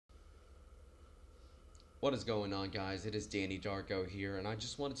What is going on, guys? It is Danny Darko here, and I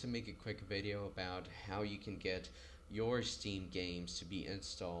just wanted to make a quick video about how you can get your Steam games to be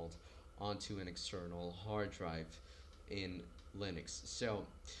installed onto an external hard drive in Linux. So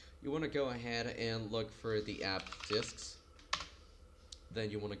you want to go ahead and look for the app disks. Then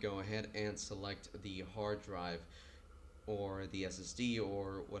you want to go ahead and select the hard drive or the SSD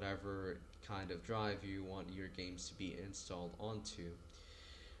or whatever kind of drive you want your games to be installed onto.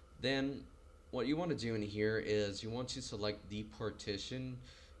 Then what you want to do in here is you want to select the partition.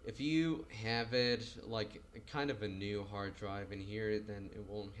 If you have it like kind of a new hard drive in here, then it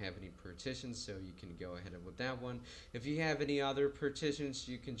won't have any partitions, so you can go ahead with that one. If you have any other partitions,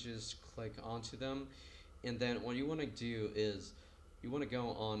 you can just click onto them, and then what you want to do is you want to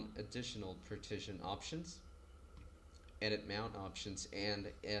go on additional partition options, edit mount options, and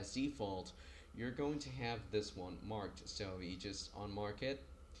as default you're going to have this one marked, so you just unmark it,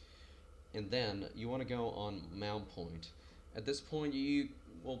 and then you want to go on mount point. At this point you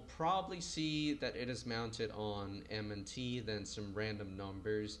will probably see that it is mounted on M&T, then some random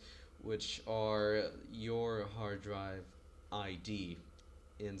numbers which are your hard drive ID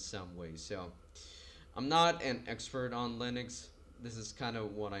in some way. So I'm not an expert on Linux, this is kind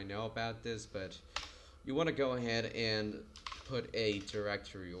of what I know about this, but you want to go ahead and put a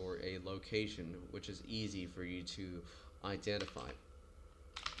directory or a location which is easy for you to identify.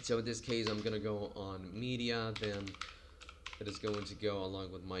 So in this case I'm going to go on media, then it is going to go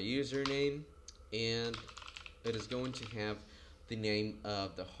along with my username, and it is going to have the name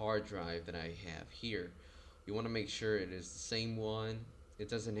of the hard drive that I have here. You want to make sure it is the same one. It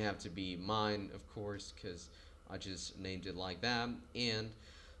doesn't have to be mine, of course, because I just named it like that. And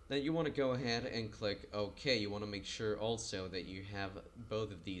then you want to go ahead and click OK. You want to make sure also that you have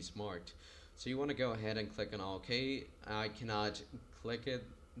both of these marked. So you want to go ahead and click on OK. I cannot click it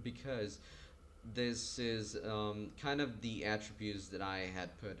because this is kind of the attributes that I had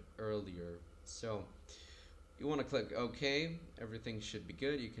put earlier. So you want to click OK. Everything should be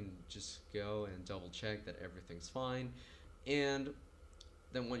good. You can just go and double check that everything's fine, and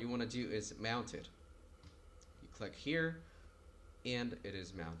then what you want to do is mount it. You click here and it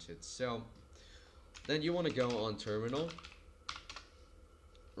is mounted. So then you want to go on terminal.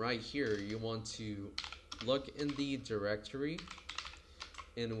 Right here you want to look in the directory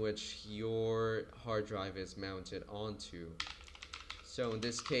in which your hard drive is mounted onto. So in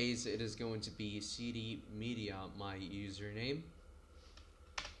this case it is going to be CD media, my username.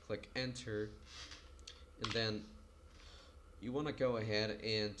 Click enter, and then you want to go ahead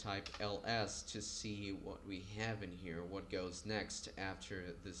and type ls to see what we have in here, what goes next after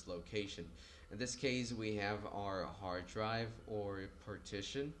this location. In this case we have our hard drive or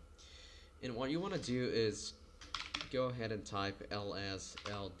partition, and what you want to do is go ahead and type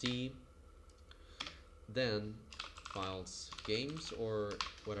lsld, then files games or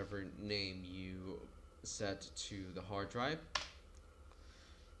whatever name you set to the hard drive.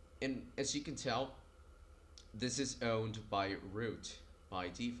 And as you can tell, this is owned by root by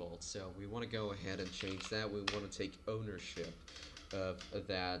default, so we want to go ahead and change that. We want to take ownership of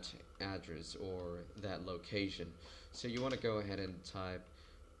that address or that location. So you want to go ahead and type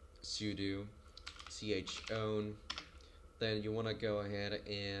sudo chown, then you want to go ahead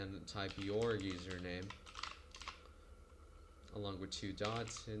and type your username along with 2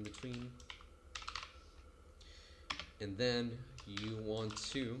 dots in between, and then you want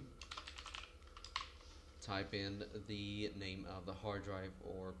to type in the name of the hard drive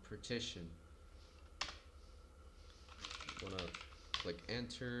or partition. You want to click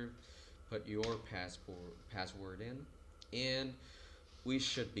enter, put your password in, and we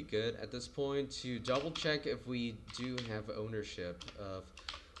should be good at this point. To double check if we do have ownership of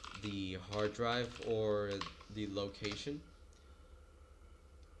the hard drive or the location,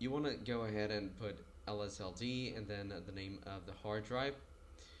 you want to go ahead and put lsld and then the name of the hard drive,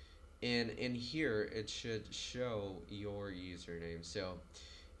 and in here it should show your username. So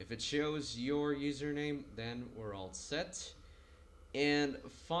if it shows your username, then we're all set. And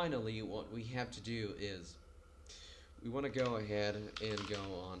finally what we have to do is we want to go ahead and go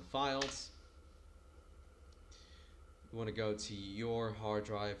on files. You want to go to your hard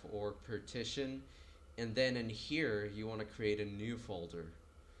drive or partition, and then in here you want to create a new folder.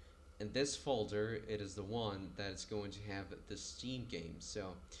 In this folder, it is the one that is going to have the Steam games. So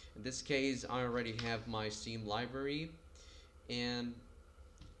in this case I already have my Steam library, and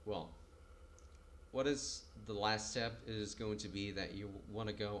well, what is the last step is going to be that you want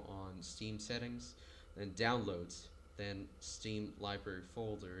to go on Steam settings, then downloads, then Steam library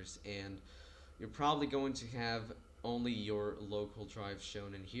folders, and you're probably going to have only your local drive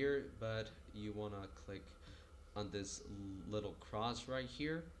shown in here, but you want to click on this little cross right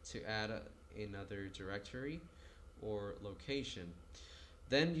here to add another directory or location.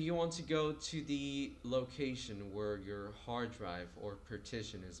 Then you want to go to the location where your hard drive or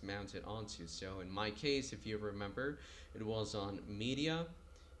partition is mounted onto. So in my case, if you remember, it was on media,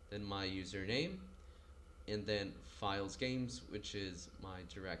 then my username, and then files games, which is my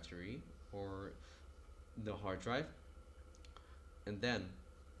directory or the hard drive. And then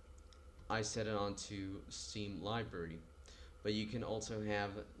I set it onto Steam library. But you can also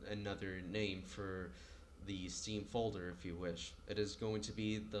have another name for the Steam folder if you wish. It is going to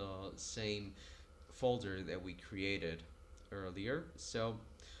be the same folder that we created earlier. So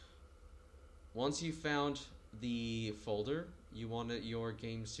once you found the folder you want your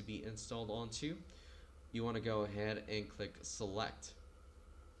games to be installed onto, you want to go ahead and click select.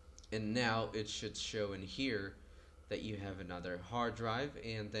 And now it should show in here that you have another hard drive,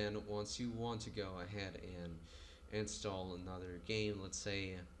 and then once you want to go ahead and install another game, let's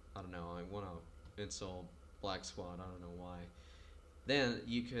say, I don't know, I want to install Black Squad, I don't know why, then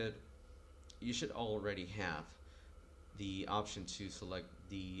you should already have the option to select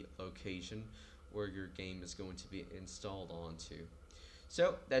the location where your game is going to be installed onto.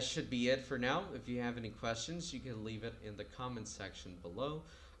 So that should be it for now. If you have any questions, you can leave it in the comment section below.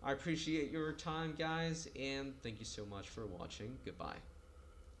 I appreciate your time, guys, and thank you so much for watching. Goodbye.